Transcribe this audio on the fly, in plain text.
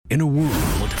In a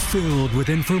world filled with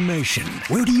information,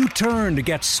 where do you turn to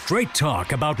get straight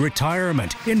talk about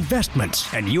retirement, investments,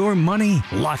 and your money?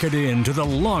 Lock it in to the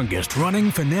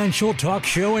longest-running financial talk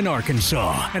show in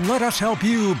Arkansas, and let us help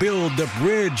you build the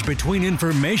bridge between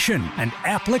information and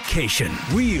application.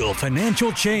 Real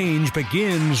financial change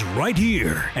begins right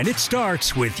here, and it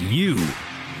starts with you.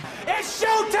 It's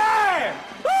showtime!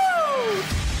 Woo!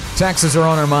 Taxes are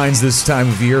on our minds this time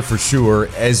of year for sure.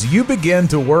 As you begin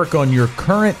to work on your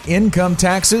current income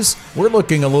taxes, we're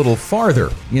looking a little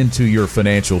farther into your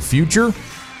financial future,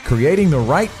 creating the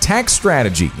right tax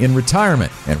strategy in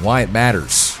retirement and why it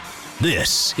matters.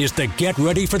 This is the Get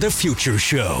Ready for the Future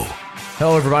show.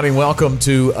 Hello, everybody, and welcome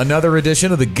to another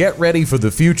edition of the Get Ready for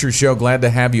the Future show. Glad to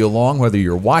have you along, whether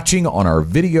you're watching on our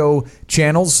video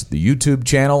channels, the YouTube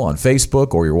channel on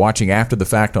Facebook, or you're watching after the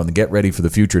fact on the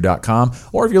GetReadyForTheFuture.com,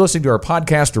 or if you're listening to our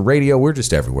podcast or radio. We're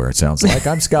just everywhere, it sounds like.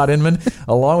 I'm Scott Inman,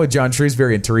 along with John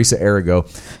Shrewsbury and Teresa Arago.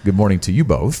 Good morning to you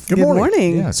both. Good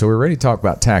morning. Yeah, so we're ready to talk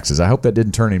about taxes. I hope that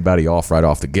didn't turn anybody off right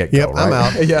off the get-go. Yep, right? I'm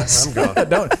out. Yes. I'm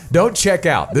gone. Don't check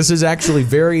out. This is actually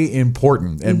very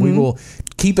important, and we will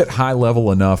keep it high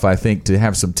level enough, I think, to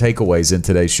have some takeaways in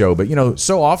today's show. But, you know,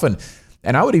 so often,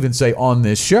 and I would even say on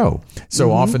this show,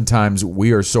 so oftentimes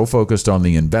we are so focused on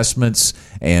the investments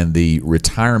and the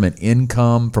retirement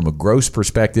income from a gross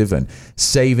perspective and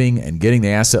saving and getting the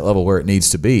asset level where it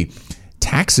needs to be.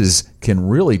 Taxes can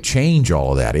really change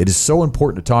all of that. It is so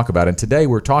important to talk about. And today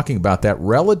we're talking about that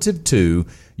relative to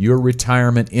your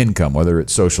retirement income, whether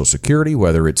it's Social Security,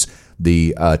 whether it's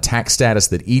the tax status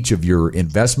that each of your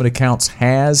investment accounts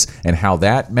has and how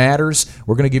that matters.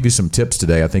 We're going to give you some tips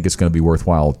today. I think it's going to be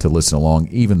worthwhile to listen along,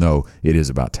 even though it is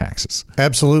about taxes.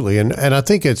 Absolutely. And I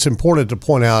think it's important to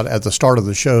point out at the start of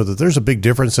the show that there's a big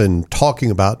difference in talking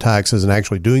about taxes and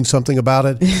actually doing something about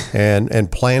it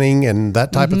and planning and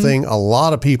that type of thing. A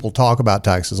lot of people talk about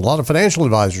taxes. A lot of financial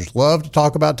advisors love to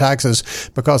talk about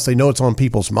taxes because they know it's on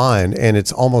people's mind, and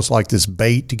it's almost like this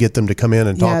bait to get them to come in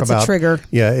and talk about. It's a trigger.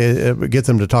 Get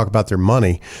them to talk about their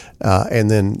money,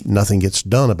 and then nothing gets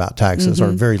done about taxes, or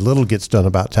very little gets done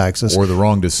about taxes. Or the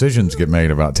wrong decisions get made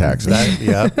about taxes.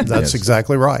 That's Yes.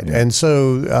 exactly right. Yeah. And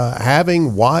so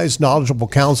having wise, knowledgeable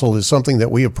counsel is something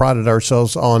that we have prided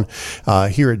ourselves on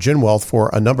here at Gen Wealth for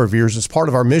a number of years as part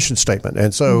of our mission statement.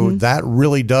 And so that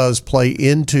really does play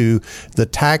into the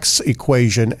tax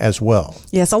equation as well.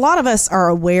 Yes, a lot of us are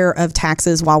aware of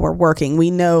taxes while we're working.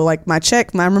 We know, like I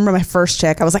remember my first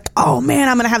check, I was like, oh man,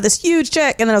 I'm going to have this huge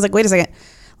check. And then I was like, wait a second,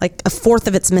 like a fourth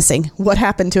of it's missing. What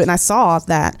happened to it? And I saw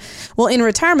that. Well, in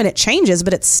retirement, it changes,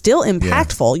 but it's still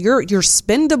impactful. Yeah. Your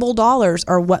spendable dollars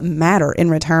are what matter in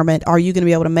retirement. Are you going to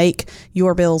be able to make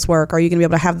your bills work? Are you going to be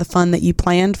able to have the fun that you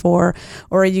planned for?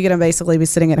 Or are you going to basically be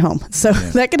sitting at home? So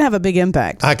that can have a big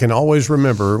impact. I can always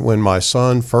remember when my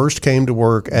son first came to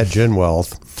work at Gen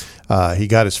Wealth, he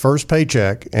got his first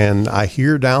paycheck, and I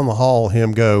hear down the hall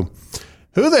him go,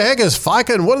 "Who the heck is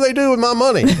FICA and what do they do with my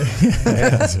money?"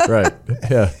 That's right.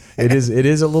 Yeah. It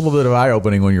is a little bit of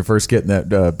eye-opening when you're first getting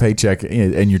that paycheck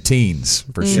in your teens,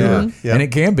 for sure. Yeah. And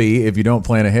it can be if you don't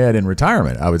plan ahead in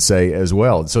retirement, I would say, as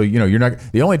well. So, you know, you're not,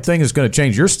 the only thing that's going to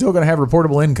change, you're still going to have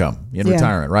reportable income in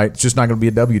retirement, right? It's just not going to be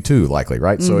a W-2 likely,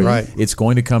 right? So it's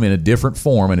going to come in a different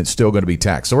form, and it's still going to be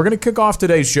taxed. So we're going to kick off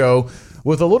today's show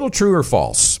with a little true or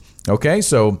false. Okay,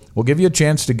 so we'll give you a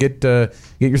chance to get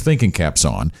your thinking caps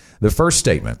on. The first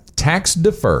statement: tax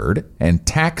deferred and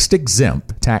tax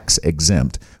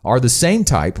exempt are the same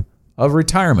type of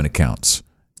retirement accounts.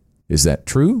 Is that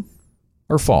true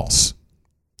or false?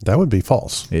 That would be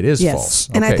false. It is false.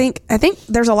 And okay. I think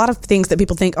there's a lot of things that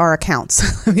people think are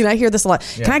accounts. I mean, I hear this a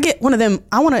lot. Yeah. Can I get one of them?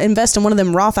 I want to invest in one of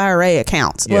them Roth IRA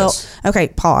accounts. Yes. Well, okay,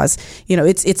 pause. You know,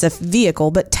 it's a vehicle,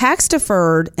 but tax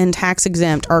deferred and tax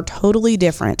exempt are totally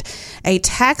different. A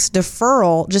tax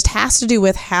deferral just has to do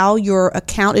with how your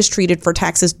account is treated for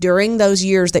taxes during those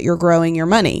years that you're growing your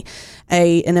money.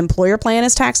 An employer plan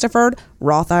is tax deferred.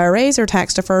 Roth IRAs are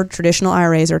tax deferred. Traditional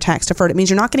IRAs are tax deferred. It means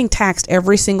you're not getting taxed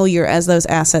every single year as those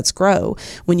assets grow.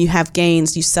 When you have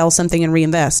gains, you sell something and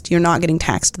reinvest. You're not getting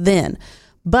taxed then.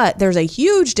 But there's a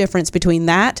huge difference between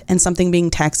that and something being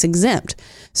tax exempt.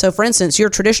 So, for instance, your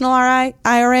traditional IRA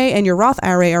and your Roth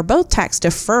IRA are both tax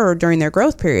deferred during their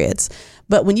growth periods.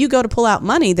 But when you go to pull out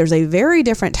money, there's a very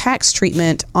different tax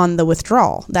treatment on the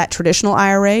withdrawal. That traditional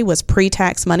IRA was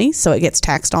pre-tax money, so it gets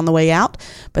taxed on the way out.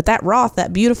 But that Roth,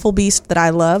 that beautiful beast that I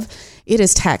love, it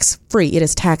is tax-free. It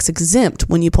is tax exempt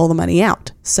when you pull the money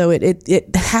out. So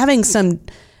it having some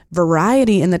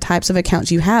variety in the types of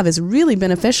accounts you have is really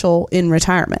beneficial in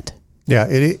retirement. Yeah,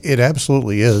 it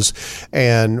absolutely is.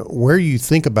 And where you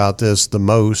think about this the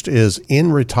most is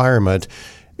in retirement.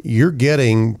 you're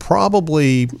getting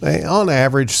probably on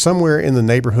average somewhere in the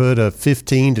neighborhood of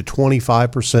 15 to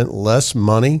 25% less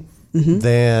money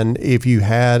than if you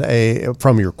had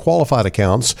from your qualified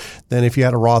accounts than if you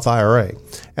had a Roth IRA.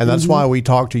 And that's why we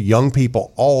talk to young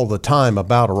people all the time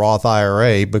about a Roth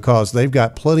IRA, because they've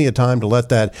got plenty of time to let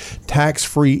that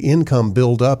tax-free income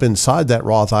build up inside that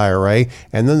Roth IRA,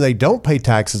 and then they don't pay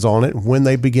taxes on it when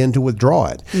they begin to withdraw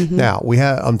it. Now,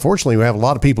 unfortunately, we have a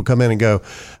lot of people come in and go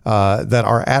that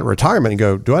are at retirement and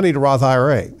go, do I need a Roth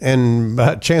IRA? And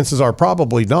chances are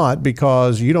probably not,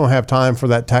 because you don't have time for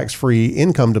that tax-free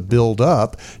income to build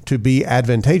up to be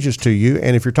advantageous to you.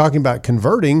 And if you're talking about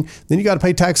converting, then you got to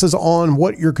pay taxes on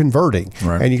what you're converting.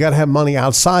 Right. And you got to have money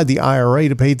outside the IRA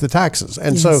to pay the taxes.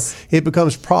 And so it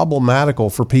becomes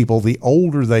problematical for people the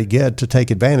older they get to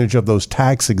take advantage of those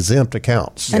tax exempt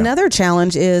accounts. Another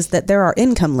challenge is that there are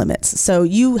income limits. So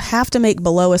you have to make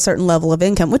below a certain level of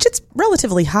income, which it's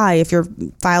relatively high if you're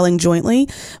filing jointly,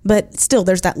 but still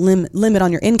there's that limit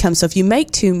on your income. So if you make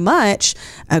too much,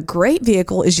 a great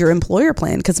vehicle is your employer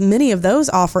plan, because many of those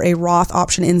offer a Roth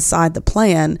option inside the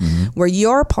plan where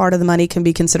your part of the money can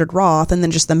be considered Roth, and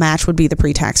then just the match would be the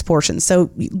pre-tax portion. So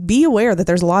be aware that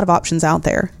there's a lot of options out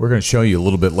there. We're going to show you a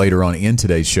little bit later on in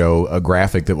today's show a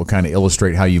graphic that will kind of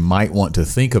illustrate how you might want to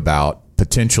think about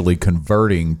potentially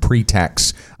converting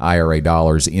pre-tax IRA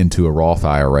dollars into a Roth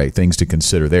IRA, things to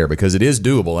consider there, because it is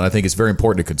doable, and I think it's very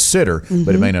important to consider,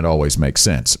 but it may not always make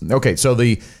sense. Okay, so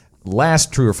the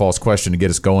last true or false question to get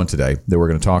us going today that we're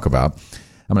going to talk about,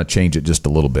 I'm going to change it just a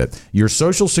little bit. Your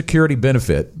Social Security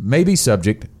benefit may be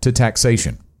subject to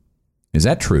taxation. Is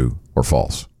that true or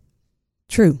false?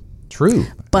 True. True.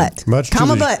 But,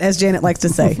 but, as Janet likes to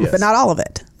say, but not all of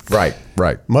it. Right,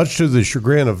 right. Much to the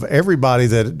chagrin of everybody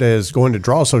that is going to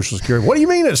draw Social Security. What do you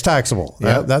mean it's taxable?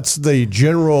 That's the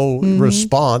general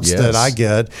response that I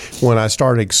get when I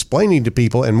start explaining to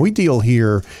people, and we deal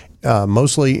here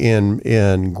mostly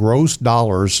in gross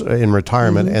dollars in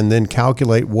retirement, and then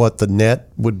calculate what the net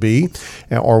would be,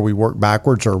 or we work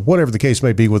backwards, or whatever the case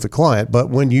may be with the client. But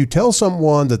when you tell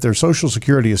someone that their Social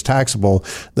Security is taxable,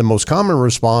 the most common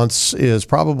response is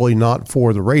probably not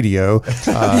for the radio.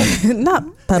 Not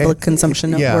public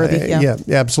consumption worthy. Yeah,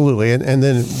 absolutely. And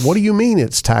then what do you mean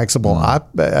it's taxable? I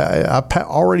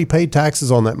already paid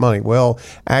taxes on that money. Well,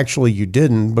 actually you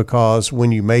didn't, because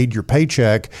when you made your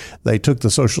paycheck, they took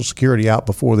the Social Security out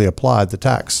before they applied the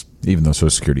tax. Even though Social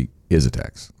Security is a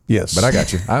tax. Yes. But I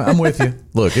got you. I'm with you.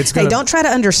 Look, it's going Hey, don't try to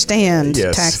understand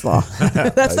tax law.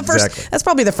 That's the first. That's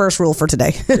probably the first rule for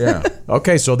today. Yeah.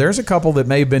 Okay, so there's a couple that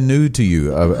may have been new to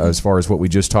you as far as what we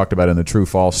just talked about in the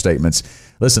true-false statements.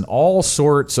 Listen, all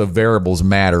sorts of variables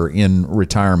matter in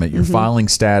retirement. Your filing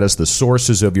status, the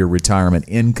sources of your retirement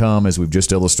income, as we've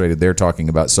just illustrated there, talking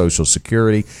about Social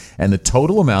Security, and the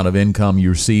total amount of income you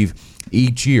receive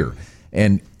each year.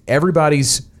 And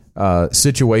everybody's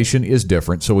situation is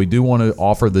different, so we do want to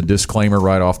offer the disclaimer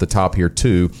right off the top here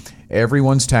too.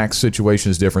 Everyone's tax situation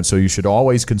is different, so you should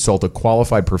always consult a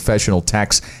qualified professional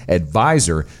tax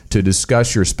advisor to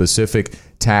discuss your specific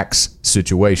tax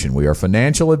situation. We are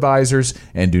financial advisors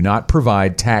and do not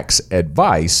provide tax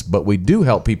advice, but we do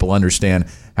help people understand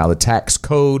how the tax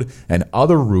code and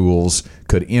other rules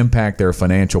could impact their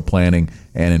financial planning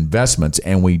and investments.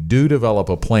 And we do develop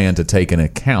a plan to take into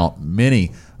account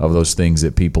many of those things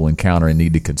that people encounter and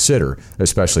need to consider,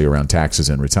 especially around taxes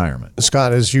and retirement.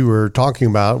 Scott, as you were talking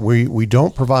about, we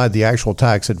don't provide the actual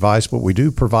tax advice, but we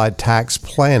do provide tax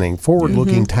planning,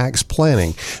 forward-looking tax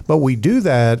planning. But we do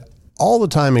that all the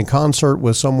time in concert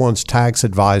with someone's tax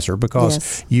advisor,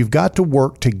 because you've got to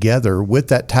work together with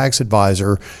that tax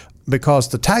advisor, because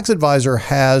the tax advisor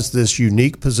has this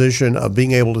unique position of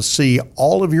being able to see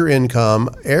all of your income,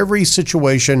 every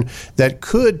situation that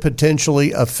could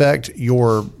potentially affect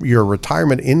your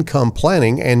retirement income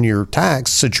planning and your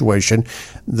tax situation.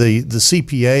 The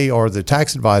CPA or the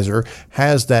tax advisor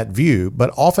has that view,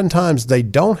 but oftentimes they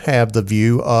don't have the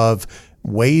view of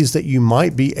ways that you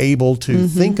might be able to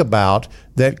think about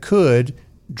that could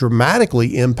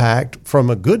dramatically impact, from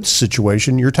a good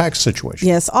situation, your tax situation.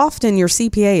 Yes, often your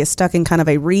CPA is stuck in kind of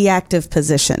a reactive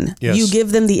position. Yes. You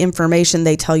give them the information,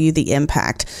 they tell you the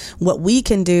impact. What we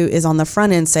can do is on the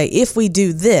front end say, if we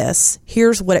do this,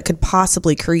 here's what it could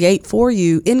possibly create for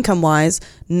you income-wise,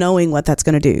 knowing what that's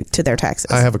going to do to their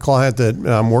taxes. I have a client that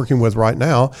I'm working with right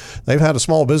now. They've had a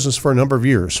small business for a number of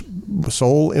years,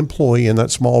 sole employee in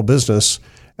that small business,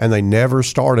 and they never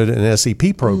started an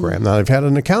SEP program. Now, they've had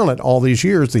an accountant all these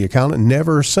years. The accountant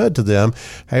never said to them,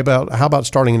 hey, how about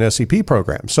starting an SEP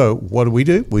program? So what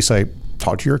do? We say,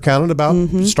 talk to your accountant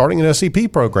about starting an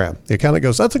SEP program. The accountant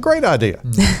goes, that's a great idea.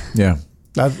 Yeah.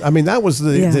 That was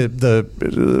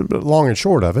the long and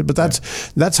short of it, but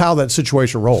that's how that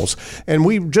situation rolls. And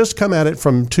we've just come at it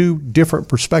from two different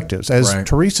perspectives. As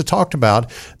Teresa talked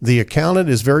about, the accountant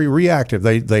is very reactive.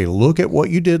 They look at what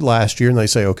you did last year and they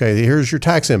say, okay, here's your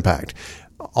tax impact.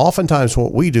 Oftentimes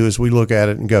what we do is we look at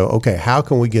it and go, okay, how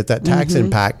can we get that tax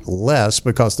impact less?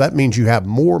 Because that means you have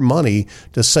more money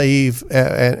to save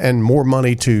and more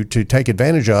money to take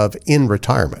advantage of in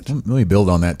retirement. Let me build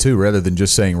on that too, rather than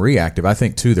just saying reactive. I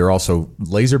think too, they're also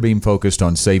laser beam focused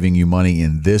on saving you money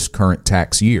in this current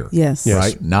tax year. Yes.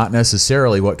 Right? Not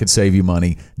necessarily what could save you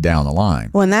money down the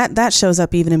line. Well, and that shows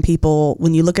up even in people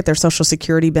when you look at their Social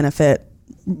Security benefit.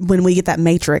 When we get that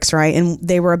matrix, right, and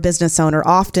they were a business owner,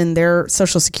 often their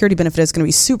Social Security benefit is going to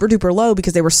be super duper low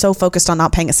because they were so focused on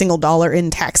not paying a single dollar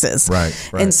in taxes. Right.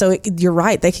 And so you're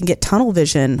right, they can get tunnel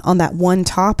vision on that one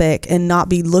topic and not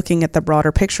be looking at the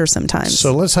broader picture sometimes.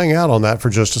 So let's hang out on that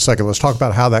for just a second. Let's talk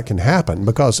about how that can happen,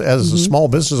 because as a small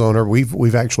business owner,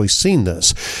 we've actually seen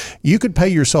this. You could pay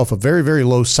yourself a very, very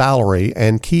low salary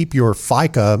and keep your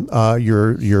FICA,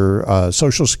 your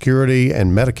Social Security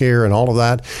and Medicare and all of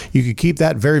that. You could keep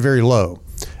that very, very low.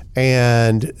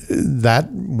 And that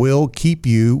will keep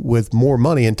you with more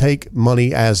money and take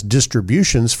money as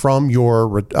distributions from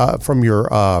your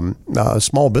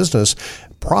small business,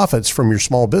 profits from your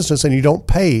small business, and you don't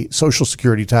pay Social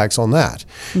Security tax on that.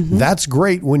 That's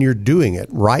great when you're doing it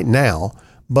right now.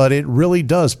 But it really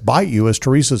does bite you. As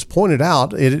Teresa's pointed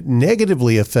out, it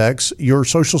negatively affects your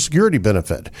Social Security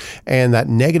benefit. And that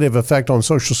negative effect on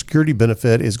Social Security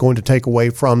benefit is going to take away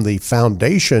from the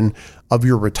foundation of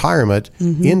your retirement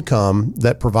income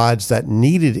that provides that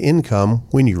needed income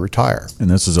when you retire.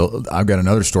 And I've got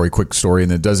another quick story,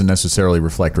 and it doesn't necessarily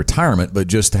reflect retirement, but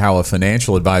just how a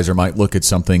financial advisor might look at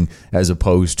something as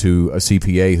opposed to a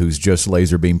CPA who's just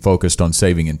laser beam focused on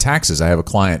saving in taxes. I have a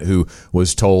client who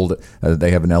was told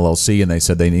they have an LLC, and they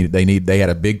said they had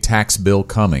a big tax bill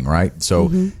coming, right? So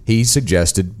he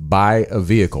suggested buy a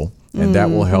vehicle, and that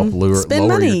will help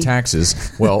lower your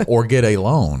taxes. Well, or get a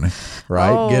loan,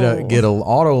 right? Oh. Get an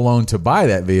auto loan to buy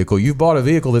that vehicle. You've bought a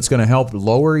vehicle that's going to help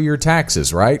lower your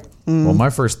taxes, right? Well, my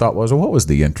first thought was, well, what was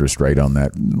the interest rate on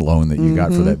that loan that you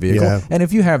got for that vehicle? Yeah. And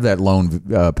if you have that loan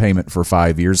payment for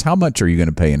 5 years, how much are you going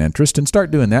to pay in interest? And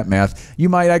start doing that math. You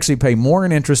might actually pay more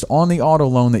in interest on the auto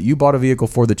loan that you bought a vehicle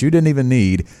for that you didn't even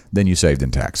need than you saved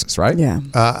in taxes, right? Yeah.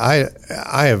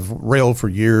 I have railed for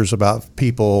years about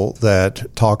people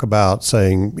that talk about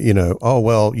saying, oh,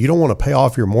 well, you don't want to pay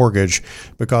off your mortgage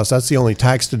because that's the only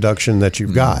tax deduction that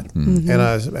you've got. And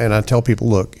I tell people,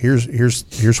 look,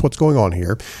 here's what's going on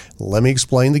here. Let me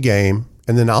explain the game,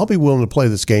 and then I'll be willing to play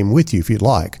this game with you if you'd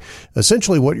like.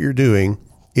 Essentially, what you're doing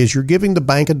is you're giving the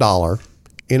bank $1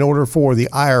 in order for the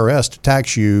IRS to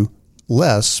tax you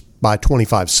less by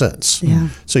 25 cents. Yeah.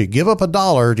 So you give up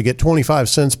 $1 to get 25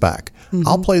 cents back.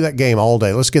 I'll play that game all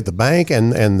day. Let's get the bank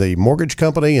and the mortgage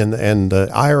company and the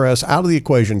IRS out of the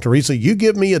equation. Teresa, you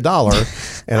give me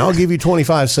 $1 and I'll give you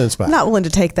 25 cents back. I'm not willing to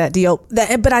take that deal.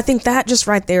 But I think that just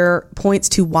right there points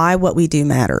to why what we do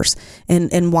matters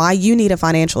and why you need a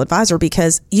financial advisor,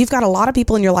 because you've got a lot of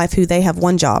people in your life who they have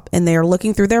one job and they are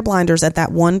looking through their blinders at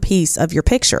that one piece of your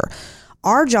picture.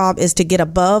 Our job is to get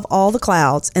above all the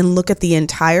clouds and look at the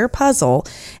entire puzzle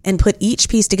and put each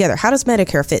piece together. How does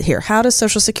Medicare fit here? How does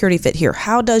Social Security fit here?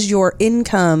 How does your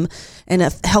income and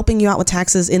helping you out with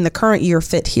taxes in the current year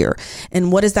fit here?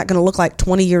 And what is that going to look like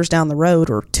 20 years down the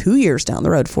road, or 2 years down the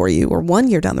road for you, or 1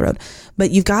 year down the road? But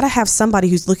you've got to have somebody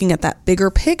who's looking at that bigger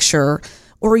picture,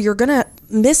 or you're going to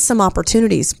miss some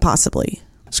opportunities possibly.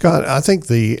 Scott, I think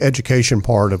the education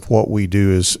part of what we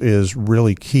do is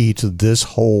really key to this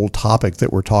whole topic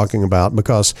that we're talking about,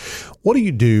 because what do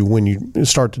you do when you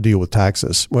start to deal with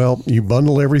taxes? Well, you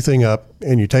bundle everything up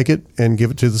and you take it and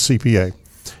give it to the CPA.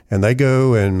 And they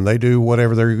go and they do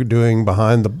whatever they're doing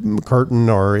behind the curtain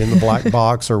or in the black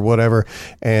box or whatever,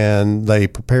 and they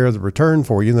prepare the return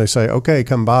for you. And they say, okay,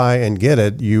 come by and get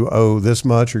it. You owe this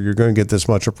much, or you're going to get this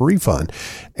much of a refund.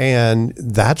 And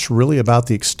that's really about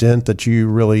the extent that you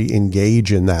really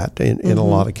engage in that in a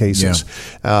lot of cases.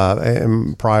 Yeah.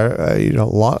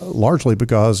 Largely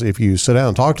because if you sit down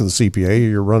and talk to the CPA,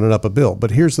 you're running up a bill.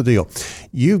 But here's the deal.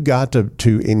 You've got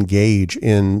to engage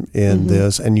in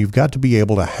this, and you've got to be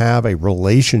able to have a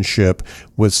relationship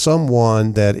with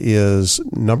someone that is,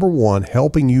 number one,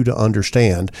 helping you to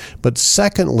understand, but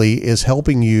secondly is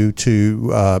helping you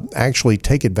to actually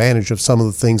take advantage of some of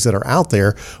the things that are out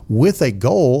there with a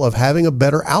goal of having a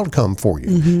better outcome for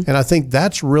you. And I think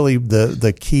that's really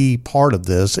the key part of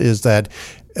this, is that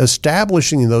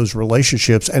establishing those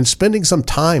relationships and spending some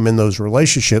time in those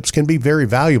relationships can be very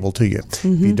valuable to you. If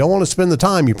you don't want to spend the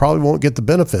time, you probably won't get the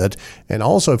benefit. And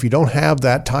also, if you don't have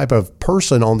that type of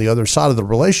person on the other side of the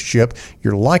relationship,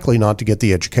 you're likely not to get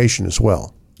the education as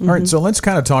well. All right, so let's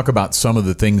kind of talk about some of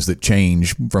the things that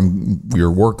change from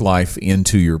your work life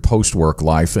into your post-work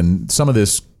life. And some of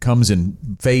this comes in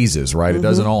phases, right? It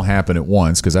doesn't all happen at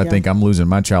once, because I think I'm losing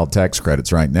my child tax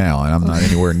credits right now, and I'm not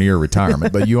anywhere near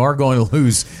retirement. But you are going to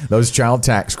lose those child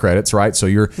tax credits, right? So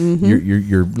you're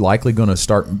likely going to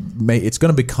start. It's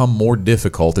going to become more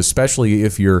difficult, especially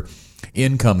if your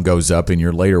income goes up in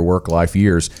your later work life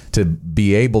years, to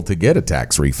be able to get a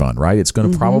tax refund, right? It's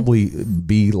going to probably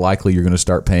be likely you're going to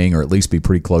start paying, or at least be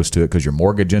pretty close to it, because your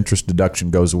mortgage interest deduction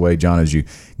goes away, John, as you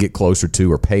get closer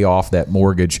to or pay off that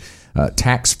mortgage.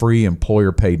 Tax-free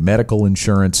employer-paid medical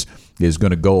insurance is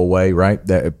going to go away, right?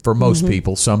 That, for most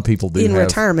people, some people do in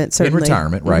retirement, certainly. In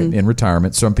retirement, right? In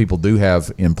retirement, some people do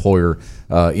have employer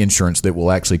insurance that will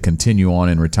actually continue on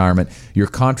in retirement. Your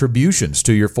contributions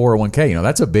to your 401k,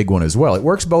 that's a big one as well. It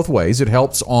works both ways. It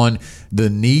helps on the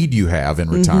need you have in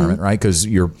retirement, right? Because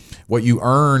what you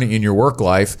earn in your work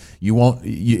life,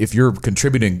 if you're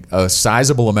contributing a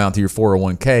sizable amount to your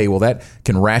 401k, well, that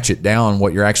can ratchet down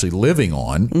what you're actually living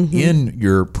on in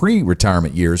your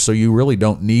pre-retirement years. So you really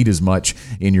don't need as much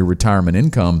in your retirement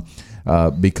income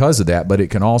because of that, but it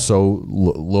can also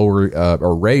lower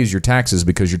or raise your taxes,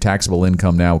 because your taxable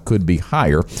income now could be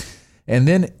higher. And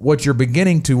then what you're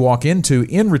beginning to walk into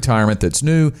in retirement that's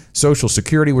new, Social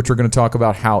Security, which we're going to talk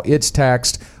about how it's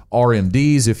taxed,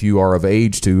 RMDs, if you are of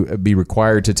age to be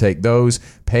required to take those,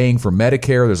 paying for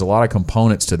Medicare. There's a lot of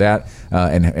components to that,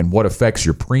 and what affects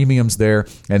your premiums there,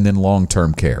 and then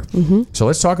long-term care. So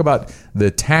let's talk about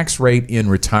the tax rate in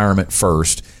retirement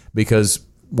first, because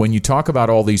when you talk about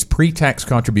all these pre-tax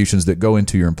contributions that go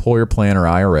into your employer plan or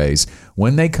IRAs,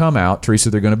 when they come out, Teresa,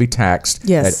 they're going to be taxed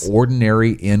at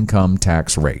ordinary income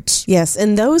tax rates. Yes,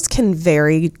 and those can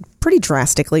vary pretty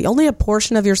drastically. Only a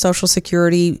portion of your Social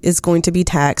Security is going to be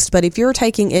taxed, but if you're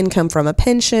taking income from a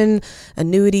pension,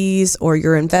 annuities, or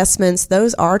your investments,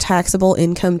 those are taxable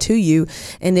income to you.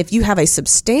 And if you have a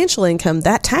substantial income,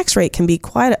 that tax rate can be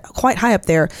quite high up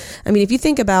there. I mean, if you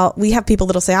think about, we have people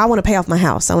that'll say, I want to pay off my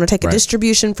house. I want to take a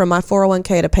distribution from my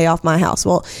 401k to pay off my house.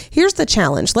 Well, here's the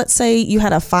challenge. Let's say you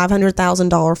had a $500,000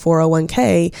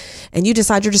 401k and you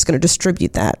decide you're just going to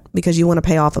distribute that because you want to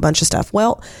pay off a bunch of stuff.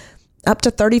 Well, up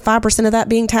to 35% of that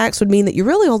being taxed would mean that you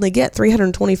really only get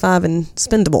 $325 in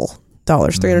spendable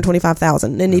dollars,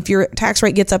 $325,000. And if your tax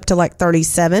rate gets up to like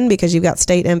 37 because you've got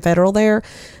state and federal there,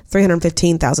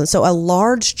 $315,000. So a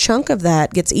large chunk of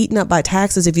that gets eaten up by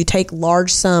taxes if you take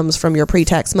large sums from your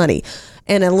pre-tax money.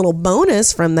 And a little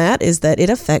bonus from that is that it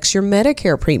affects your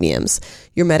Medicare premiums.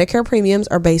 Your Medicare premiums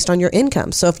are based on your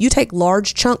income. So if you take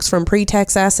large chunks from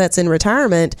pre-tax assets in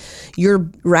retirement, you're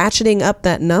ratcheting up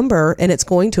that number, and it's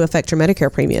going to affect your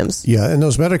Medicare premiums. Yeah, and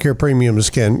those Medicare premiums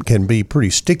can be pretty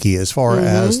sticky as far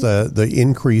as the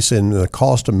increase in the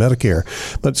cost of Medicare.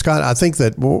 But Scott, I think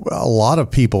that a lot of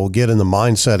people get in the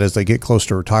mindset as they get close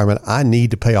to retirement, I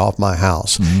need to pay off my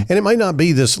house. And it might not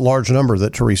be this large number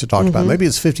that Teresa talked about. Maybe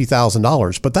it's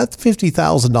 $50,000, but that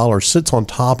 $50,000 sits on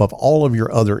top of all of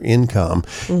your other income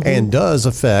and does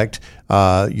affect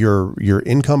your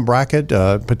income bracket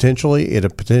potentially.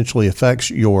 It potentially affects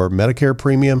your Medicare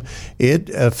premium. It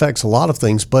affects a lot of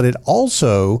things, but it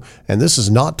also, and this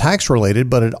is not tax related,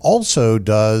 but it also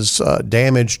does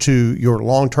damage to your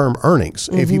long-term earnings.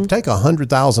 If you take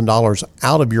 $100,000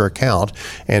 out of your account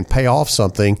and pay off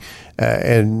something,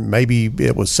 and maybe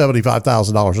it was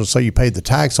 $75,000, let's say you paid the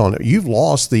tax on it, you've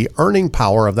lost the earning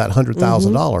power of that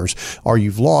 $100,000, or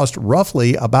you've lost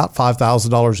roughly about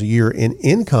 $5,000 a year in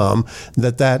income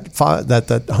that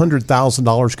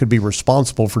 $100,000 could be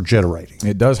responsible for generating.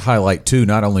 It does highlight, too,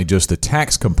 not only just the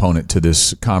tax component to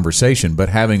this conversation, but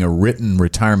having a written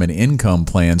retirement income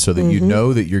plan so that you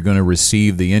know that you're going to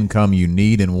receive the income you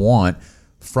need and want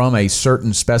from a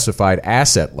certain specified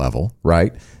asset level,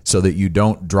 right? So that you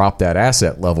don't drop that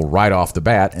asset level right off the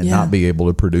bat and not be able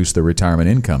to produce the retirement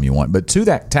income you want. But to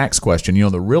that tax question,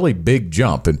 the really big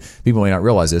jump, and people may not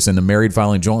realize this, in the married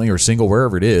filing jointly or single,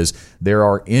 wherever it is, there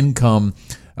are income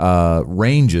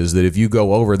ranges that if you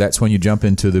go over, that's when you jump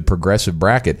into the progressive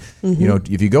bracket.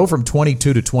 If you go from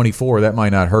 22 to 24, that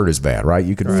might not hurt as bad, right?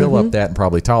 You can fill up that and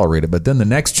probably tolerate it. But then the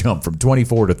next jump from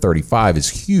 24 to 35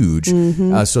 is huge.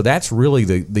 So that's really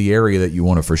the area that you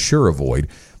want to for sure avoid.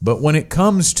 But when it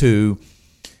comes to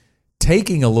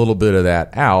taking a little bit of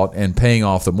that out and paying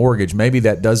off the mortgage, maybe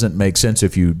that doesn't make sense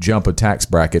if you jump a tax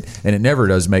bracket, and it never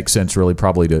does make sense really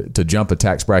probably to jump a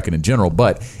tax bracket in general.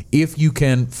 But if you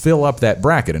can fill up that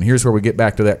bracket, and here's where we get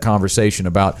back to that conversation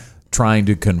about trying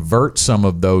to convert some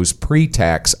of those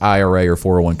pre-tax IRA or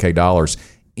 401k dollars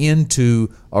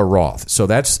into a Roth. So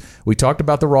we talked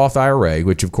about the Roth IRA,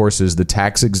 which of course is the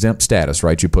tax exempt status,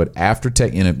 right? You put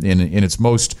in its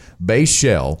most base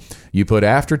shell, you put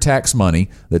after tax money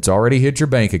that's already hit your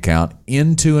bank account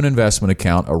into an investment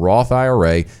account, a Roth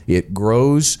IRA. It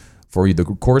grows for the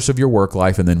course of your work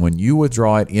life, and then when you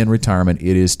withdraw it in retirement,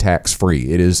 it is tax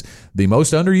free. It is the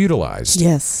most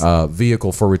underutilized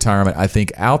vehicle for retirement, I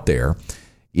think, out there.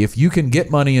 If you can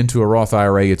get money into a Roth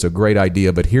IRA, it's a great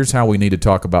idea, but here's how we need to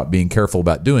talk about being careful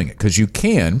about doing it, because you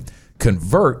can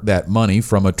convert that money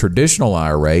from a traditional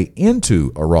IRA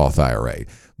into a Roth IRA,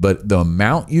 but the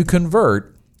amount you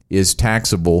convert is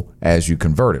taxable as you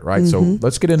convert it, right? So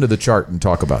let's get into the chart and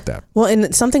talk about that. Well,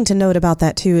 and something to note about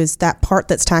that too is that part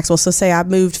that's taxable. So say I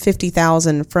moved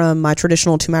 $50,000 from my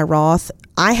traditional to my Roth,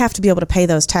 I have to be able to pay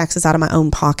those taxes out of my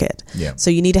own pocket. Yeah. So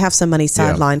you need to have some money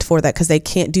sidelined for that, because they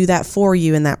can't do that for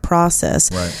you in that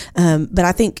process. Right. But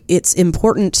I think it's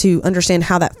important to understand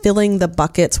how that filling the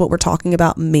buckets, what we're talking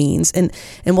about, means. And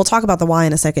we'll talk about the why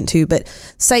in a second too. But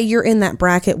say you're in that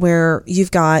bracket where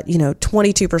you've got,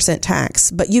 22%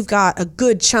 tax, but you've got a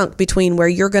good chunk between where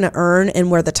you're going to earn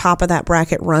and where the top of that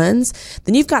bracket runs.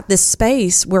 Then you've got this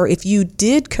space where if you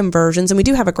did conversions, and we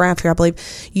do have a graph here, I believe,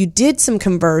 you did some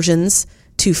conversions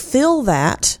to fill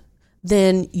that,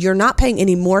 then you're not paying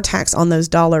any more tax on those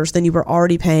dollars than you were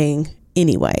already paying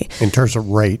anyway. In terms of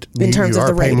rate. In terms of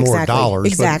the rate, more exactly. dollars,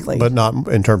 Exactly. but not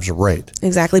in terms of rate.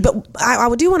 Exactly. But I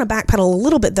do want to backpedal a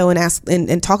little bit, though, and ask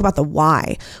and talk about the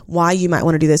why you might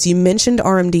want to do this. You mentioned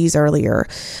RMDs earlier,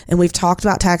 and we've talked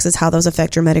about taxes, how those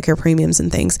affect your Medicare premiums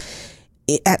and things.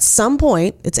 At some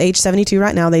point, it's age 72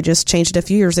 right now. They just changed it a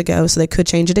few years ago, so they could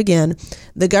change it again.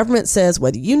 The government says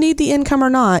whether you need the income or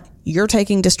not, you're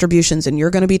taking distributions and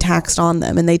you're going to be taxed on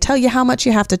them. And they tell you how much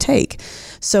you have to take.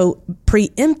 So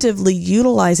preemptively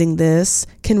utilizing this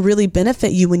can really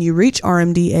benefit you when you reach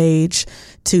RMD age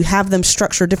to have them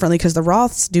structured differently, because the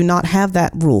Roths do not have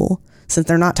that rule. Since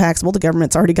they're not taxable, the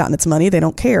government's already gotten its money. They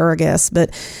don't care, I guess.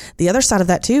 But the other side of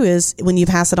that, too, is when you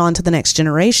pass it on to the next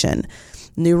generation.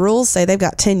 New rules say they've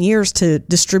got 10 years to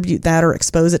distribute that or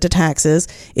expose it to taxes.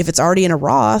 If it's already in a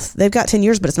Roth, they've got 10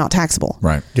 years, but it's not taxable.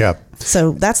 Right. Yeah.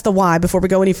 So that's the why before we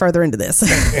go any further into this.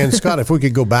 And Scott, if we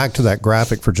could go back to that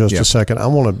graphic for just a second, I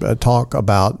want to talk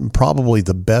about probably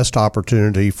the best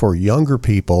opportunity for younger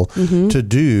people to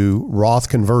do Roth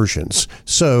conversions.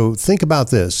 So think about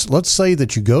this. Let's say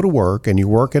that you go to work and you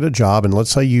work at a job, and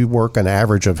let's say you work an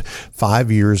average of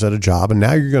 5 years at a job, and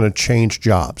now you're going to change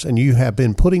jobs, and you have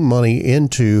been putting money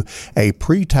into a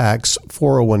pre-tax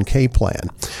 401k plan.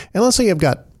 And let's say you've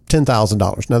got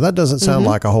 $10,000. Now, that doesn't sound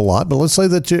like a whole lot, but let's say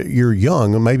that you're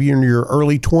young, and maybe you're in your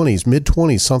early 20s,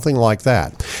 mid-20s, something like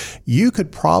that. You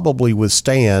could probably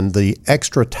withstand the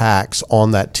extra tax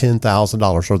on that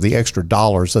 $10,000, or the extra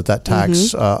dollars that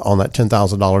tax on that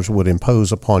 $10,000 would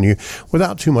impose upon you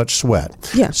without too much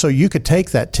sweat. Yeah. So you could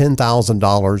take that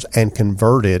 $10,000 and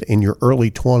convert it in your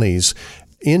early 20s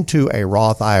into a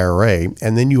Roth IRA,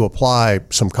 and then you apply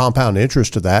some compound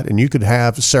interest to that, and you could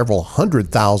have several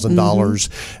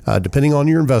 $100,000, depending on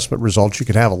your investment results. You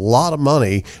could have a lot of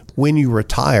money when you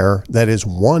retire that is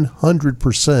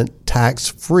 100% tax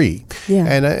free. Yeah.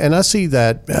 And I see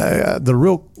that the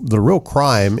real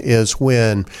crime is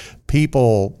when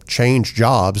people change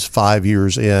jobs 5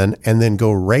 years in and then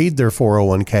go raid their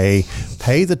 401k,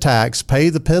 pay the tax, pay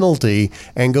the penalty,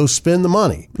 and go spend the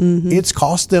money. It's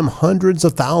cost them hundreds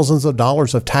of thousands of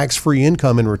dollars of tax-free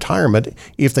income in retirement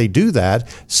if they do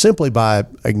that, simply by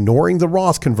ignoring the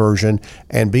Roth conversion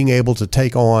and being able to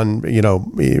take on,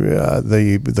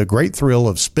 the great thrill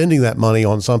of spending that money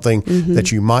on something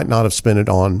that you might not have spent it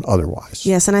on otherwise.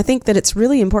 Yes, and I think that it's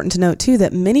really important to note, too,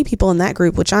 that many people in that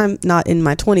group, which I'm not in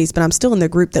my 20s, but I'm still in the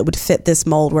group that would fit this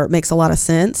mold where it makes a lot of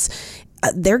sense,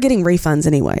 they're getting refunds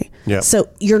anyway. Yep. So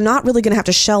you're not really going to have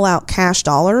to shell out cash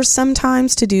dollars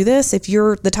sometimes to do this. If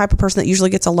you're the type of person that usually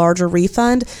gets a larger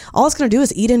refund, all it's going to do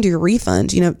is eat into your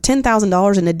refund.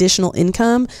 $10,000 in additional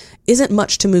income isn't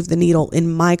much to move the needle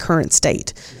in my current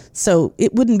state. So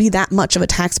it wouldn't be that much of a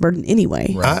tax burden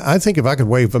anyway. I think if I could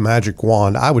wave a magic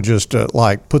wand, I would just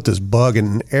put this bug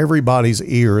in everybody's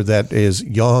ear that is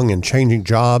young and changing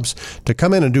jobs to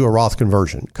come in and do a Roth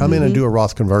conversion. Come in and do a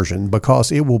Roth conversion,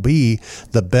 because it will be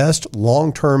the best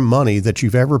long-term money that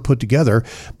you've ever put together,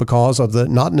 because of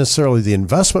not necessarily the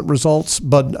investment results,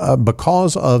 but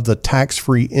because of the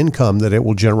tax-free income that it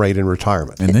will generate in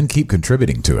retirement. And then keep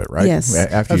contributing to it, right? Yes.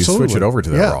 After you switch it over to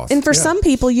the Roth. And for some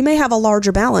people, you may have a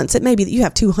larger balance. It may be that you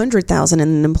have $200,000 in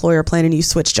an employer plan and you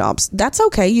switch jobs. That's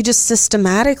okay. You just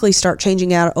systematically start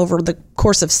changing out over the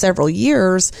course of several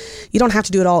years. You don't have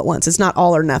to do it all at once. It's not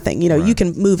all or nothing. You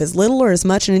can move as little or as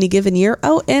much in any given year.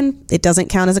 Oh, and it doesn't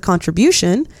count as a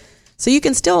contribution. So you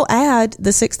can still add the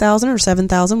 $6,000 or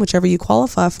 $7,000, whichever you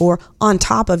qualify for, on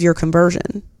top of your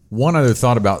conversion. One other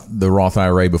thought about the Roth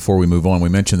IRA before we move on. We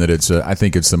mentioned that I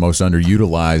think it's the most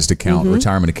underutilized account,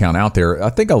 retirement account out there. I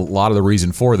think a lot of the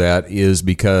reason for that is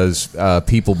because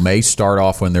people may start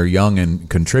off when they're young and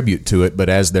contribute to it, but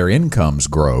as their incomes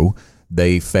grow,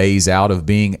 they phase out of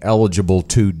being eligible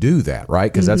to do that,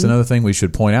 right? Because that's another thing we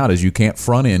should point out is you can't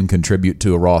front end contribute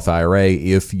to a Roth IRA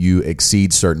if you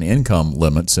exceed certain income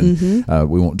limits. And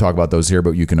we won't talk about those here,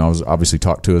 but you can obviously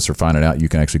talk to us or find it out. You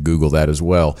can actually Google that as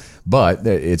well. But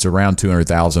it's around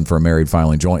 $200,000 for a married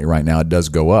filing jointly right now. It does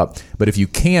go up. But if you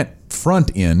can't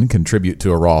front end contribute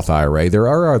to a Roth IRA, there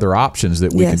are other options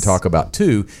that we can talk about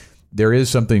too. There is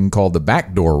something called the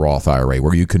backdoor Roth IRA,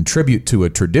 where you contribute to a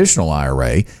traditional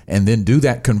IRA and then do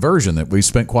that conversion that we've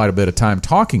spent quite a bit of time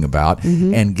talking about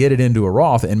and get it into a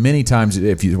Roth. And many times,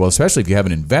 especially if you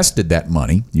haven't invested that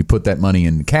money, you put that money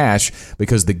in cash,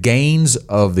 because the gains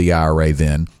of the IRA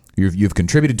then, you've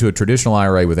contributed to a traditional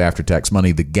IRA with after-tax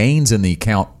money. The gains in the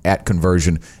account at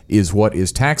conversion is what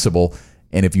is taxable.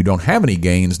 And if you don't have any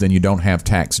gains, then you don't have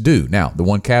tax due. Now, the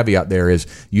one caveat there is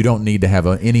you don't need to have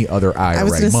any other IRA money. I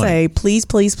was going to say,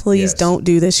 please don't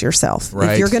do this yourself.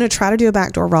 Right. If you're going to try to do a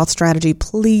backdoor Roth strategy,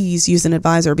 please use an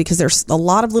advisor, because there's a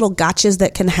lot of little gotchas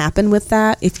that can happen with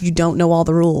that if you don't know all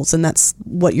the rules. And that's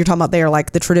what you're talking about there,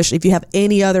 like the tradition. If you have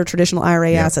any other traditional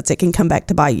IRA assets, it can come back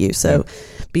to bite you. So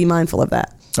be mindful of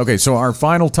that. Okay, so our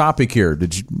final topic here.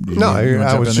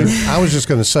 I was just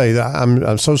going to say that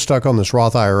I'm so stuck on this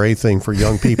Roth IRA thing for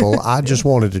young people. I just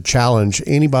wanted to challenge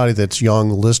anybody that's young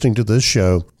listening to this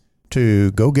show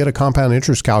to go get a compound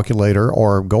interest calculator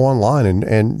or go online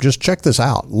and just check this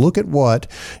out. Look at what,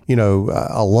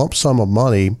 a lump sum of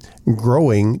money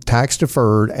growing tax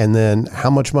deferred, and then how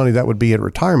much money that would be at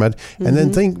retirement. And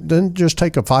then just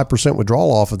take a 5%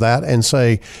 withdrawal off of that and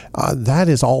say, that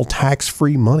is all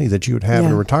tax-free money that you would have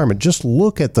in retirement. Just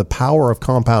look at the power of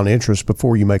compound interest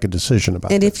before you make a decision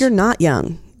about it. And if you're not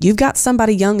young, you've got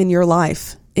somebody young in your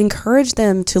life, encourage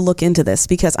them to look into this,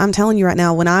 because I'm telling you right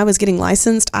now, when I was getting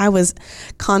licensed, I was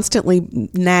constantly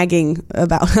nagging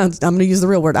about, I'm going to use the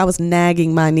real word, I was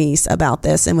nagging my niece about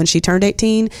this. And when she turned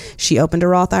 18, she opened a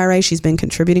Roth IRA. She's been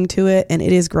contributing to it, and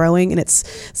it is growing, and it's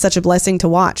such a blessing to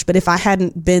watch. But if I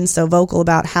hadn't been so vocal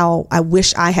about how I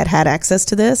wish I had had access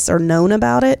to this or known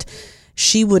about it,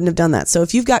 she wouldn't have done that. So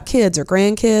if you've got kids or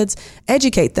grandkids,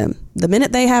 educate them. The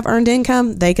minute they have earned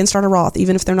income, they can start a Roth,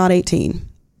 even if they're not 18.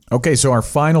 Okay, so our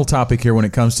final topic here when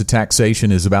it comes to taxation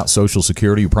is about Social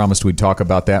Security. You promised we'd talk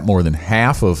about that. More than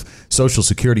half of Social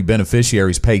Security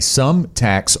beneficiaries pay some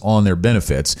tax on their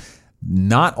benefits.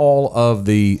 Not all of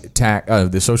the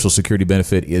Social Security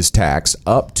benefit is taxed.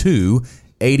 Up to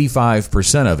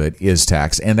 85% of it is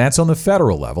taxed, and that's on the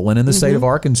federal level. And in the state of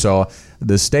Arkansas,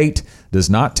 the state does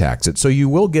not tax it. So you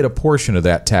will get a portion of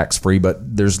that tax-free,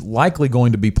 but there's likely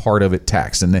going to be part of it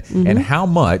taxed. And how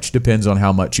much depends on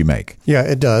how much you make. Yeah,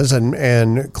 it does.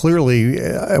 And clearly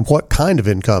what kind of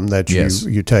income that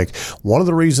you take. One of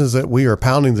the reasons that we are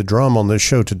pounding the drum on this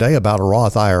show today about a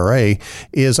Roth IRA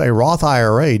is a Roth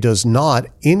IRA does not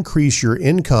increase your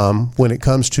income when it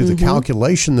comes to the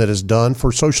calculation that is done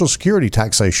for Social Security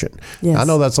taxation. Yes. I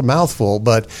know that's a mouthful,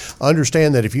 but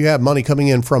understand that if you have money coming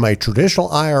in from a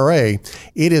traditional IRA,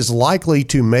 it is likely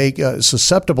to make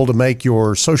susceptible to make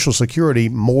your Social Security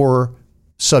more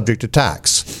subject to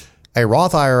tax. A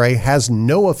Roth IRA has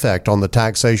no effect on the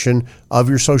taxation of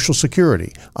your Social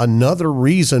Security. Another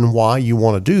reason why you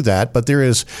want to do that, but there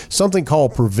is something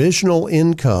called provisional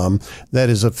income that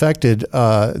is affected,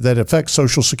 that affects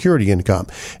Social Security income.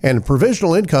 And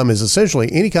provisional income is essentially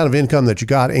any kind of income that you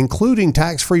got, including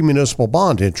tax-free municipal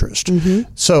bond interest.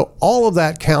 So all of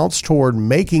that counts toward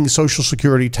making Social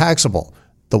Security taxable.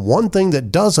 The one thing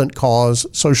that doesn't cause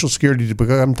Social Security to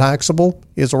become taxable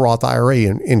is a Roth IRA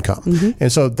income.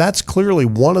 And so that's clearly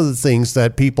one of the things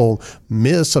that people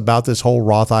miss about this whole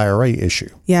Roth IRA issue.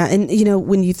 Yeah. And,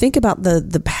 when you think about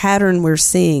the pattern we're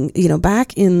seeing,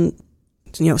 back in,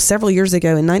 several years ago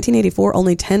in 1984,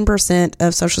 only 10%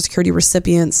 of Social Security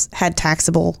recipients had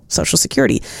taxable Social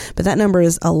Security. But that number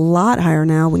is a lot higher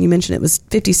now. When you mentioned it was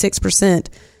 56%,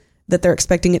 that they're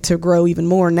expecting it to grow even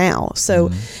more now.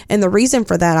 So, and the reason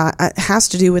for that has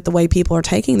to do with the way people are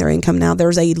taking their income now.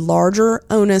 There's a larger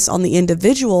onus on the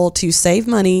individual to save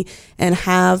money and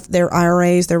have their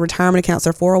IRAs, their retirement accounts,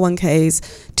 their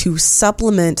 401ks to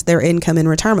supplement their income in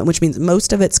retirement, which means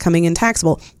most of it's coming in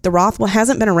taxable. The Roth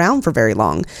hasn't been around for very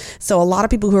long. So a lot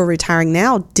of people who are retiring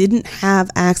now didn't have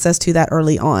access to that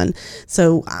early on.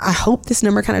 So I hope this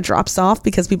number kind of drops off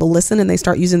because people listen and they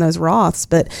start using those Roths.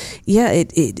 But yeah,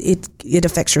 it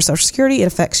affects your Social Security. It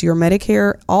affects your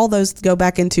Medicare. All those go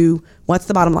back into what's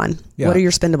the bottom line? Yeah. What are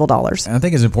your spendable dollars? And I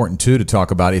think it's important, too, to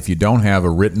talk about if you don't have a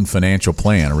written financial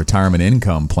plan, a retirement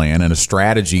income plan, and a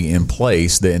strategy in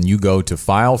place, then you go to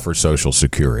file for Social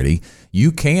Security,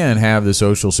 you can have the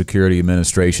Social Security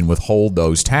Administration withhold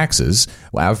those taxes.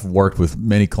 Well, I've worked with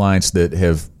many clients that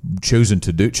have chosen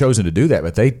to do that,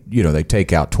 but they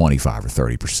take out 25 or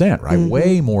 30%, right?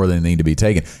 Way more than they need to be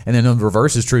taken. And then the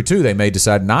reverse is true too. They may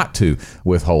decide not to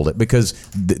withhold it because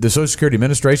the Social Security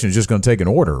Administration is just going to take an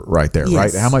order right there,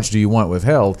 right? How much do you want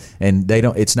withheld? And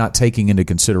it's not taking into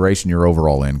consideration your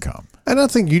overall income. And I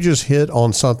think you just hit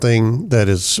on something that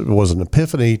was an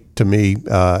epiphany to me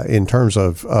in terms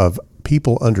of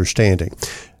people understanding.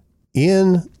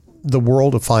 In the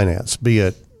world of finance, be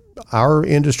it our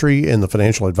industry in the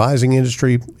financial advising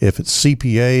industry, if it's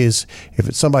CPAs, if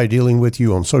it's somebody dealing with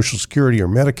you on Social Security or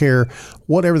Medicare,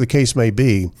 whatever the case may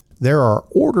be, there are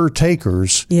order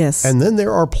takers. Yes. And then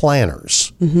there are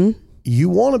planners. You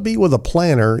want to be with a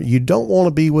planner. You don't want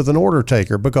to be with an order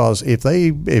taker, because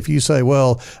if you say,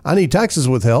 well, I need taxes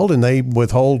withheld, and they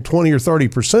withhold 20 or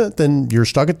 30%, then you're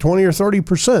stuck at 20 or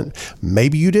 30%.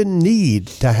 Maybe you didn't need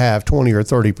to have 20 or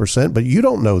 30%, but you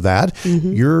don't know that.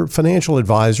 Your financial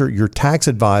advisor, your tax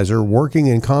advisor, working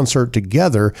in concert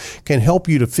together can help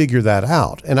you to figure that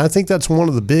out. And I think that's one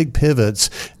of the big pivots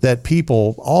that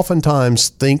people oftentimes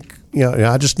think,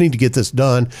 I just need to get this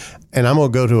done, and I'm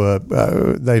going to go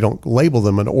to they don't label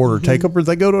them an order taker, but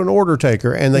they go to an order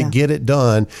taker and they get it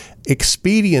done.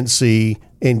 Expediency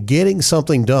in getting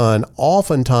something done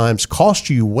oftentimes costs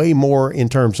you way more in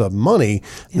terms of money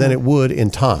than it would in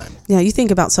time. Yeah, you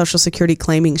think about Social Security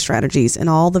claiming strategies and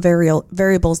all the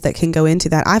variables that can go into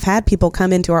that. I've had people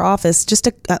come into our office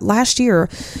last year.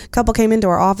 A couple came into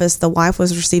our office. The wife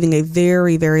was receiving a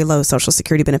very, very low Social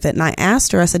Security benefit, and I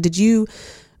asked her, I said, did you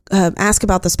ask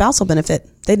about the spousal benefit?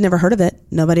 They'd never heard of it.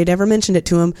 Nobody had ever mentioned it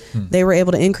to them. They were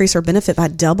able to increase her benefit by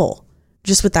double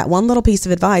just with that one little piece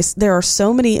of advice. There are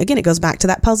so many, again, it goes back to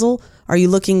that puzzle. Are you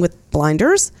looking with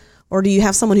blinders, or do you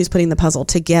have someone who's putting the puzzle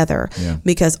together?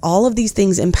 Because all of these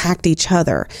things impact each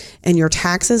other, and your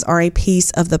taxes are a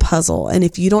piece of the puzzle. And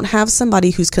if you don't have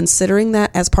somebody who's considering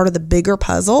that as part of the bigger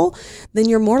puzzle, then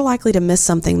you're more likely to miss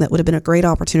something that would have been a great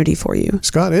opportunity for you.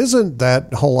 Scott, isn't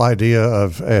that whole idea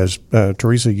of, as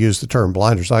Teresa used the term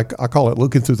blinders, I call it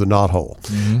looking through the knothole.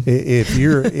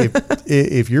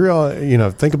 If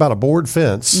you're think about a board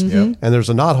fence and there's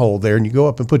a knothole there, and you go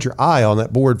up and put your eye on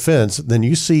that board fence, then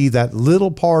you see that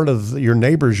little part of your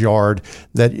neighbor's yard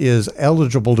that is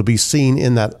eligible to be seen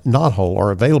in that knothole, or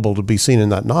available to be seen in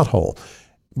that knothole.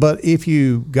 But if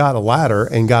you got a ladder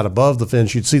and got above the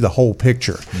fence, you'd see the whole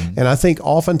picture. And I think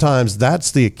oftentimes that's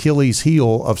the Achilles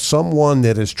heel of someone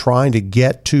that is trying to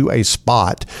get to a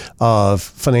spot of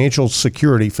financial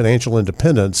security, financial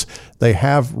independence. They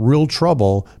have real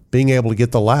trouble being able to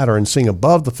get the ladder and seeing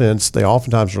above the fence. They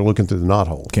oftentimes are looking through the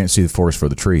knothole. Can't see the forest for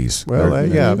the trees. Well,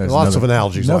 lots of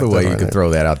analogies. Another way you could throw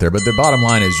that out there. But the bottom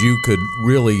line is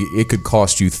it could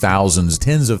cost you thousands,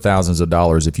 tens of thousands of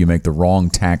dollars if you make the wrong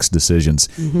tax decisions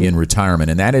in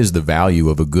retirement. And that is the value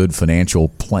of a good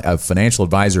financial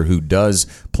advisor who does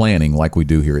planning like we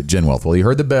do here at GenWealth. Well, you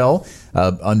heard the bell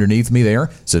underneath me there.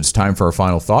 So it's time for our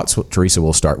final thoughts. Teresa,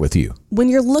 we'll start with you. When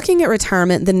you're looking at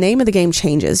retirement, the name of the game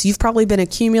changes. You've probably been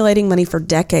accumulating money for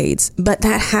decades, but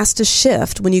that has to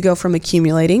shift when you go from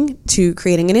accumulating to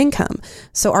creating an income.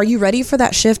 So are you ready for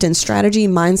that shift in strategy,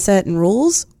 mindset, and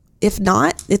rules? If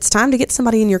not, it's time to get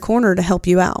somebody in your corner to help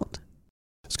you out.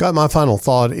 Scott, my final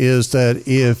thought is that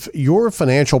if your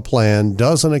financial plan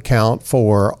doesn't account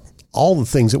for all the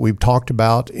things that we've talked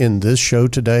about in this show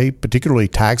today, particularly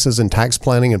taxes and tax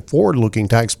planning and forward-looking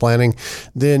tax planning,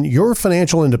 then your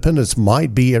financial independence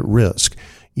might be at risk.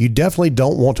 you definitely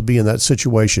don't want to be in that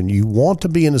situation. You want to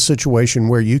be in a situation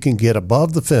where you can get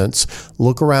above the fence,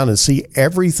 look around and see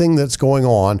everything that's going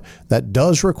on. That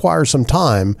does require some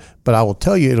time, but I will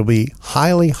tell you it'll be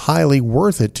highly, highly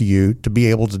worth it to you to be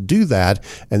able to do that.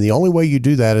 And the only way you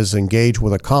do that is engage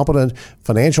with a competent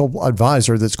financial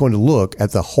advisor that's going to look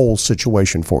at the whole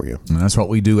situation for you. And that's what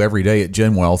we do every day at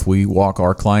Gen Wealth. We walk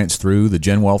our clients through the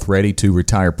Gen Wealth Ready to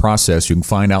Retire process. You can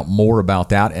find out more about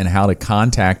that and how to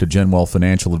contact a Gen Wealth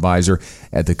financial advisor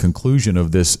at the conclusion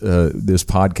of this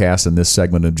podcast and this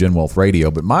segment of Gen Wealth Radio.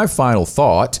 But my final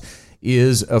thought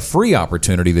is a free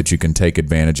opportunity that you can take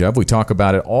advantage of. We talk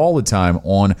about it all the time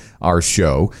on our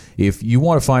show. If you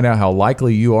want to find out how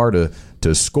likely you are to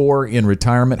score in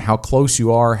retirement, how close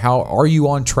you are, how are you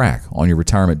on track on your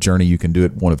retirement journey, you can do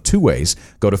it one of two ways.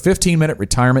 Go to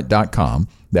 15minuteretirement.com.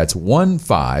 That's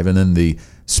 15 and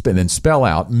then spell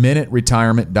out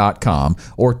minuteretirement.com,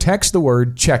 or text the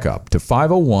word checkup to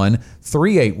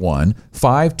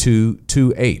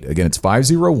 501-381-5228. Again, it's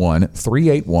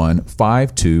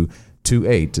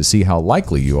 501-381-5228 to see how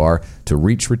likely you are to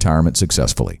reach retirement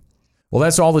successfully. Well,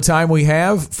 that's all the time we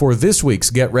have for this week's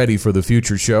Get Ready for the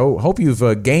Future show. Hope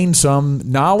you've gained some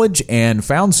knowledge and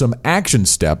found some action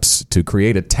steps to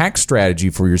create a tax strategy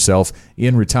for yourself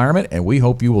in retirement, and we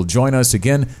hope you will join us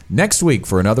again next week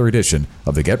for another edition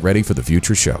of the Get Ready for the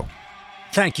Future show.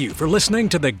 Thank you for listening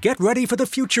to the Get Ready for the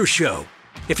Future show.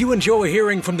 If you enjoy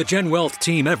hearing from the Gen Wealth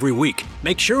team every week,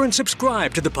 make sure and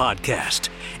subscribe to the podcast.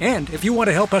 And if you want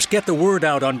to help us get the word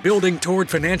out on building toward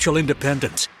financial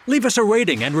independence, leave us a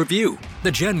rating and review.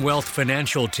 The Gen Wealth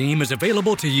financial team is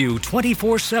available to you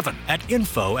 24/7 at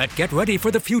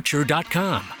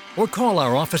info@getreadyforthefuture.com, or call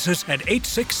our offices at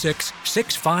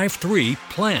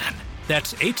 866-653-PLAN.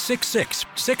 That's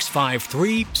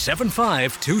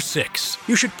 866-653-7526.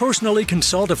 You should personally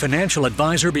consult a financial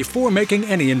advisor before making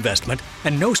any investment,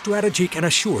 and no strategy can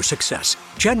assure success.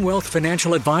 Gen Wealth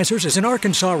Financial Advisors is an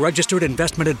Arkansas registered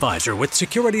investment advisor with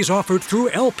securities offered through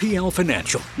LPL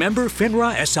Financial, member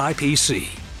FINRA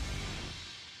SIPC.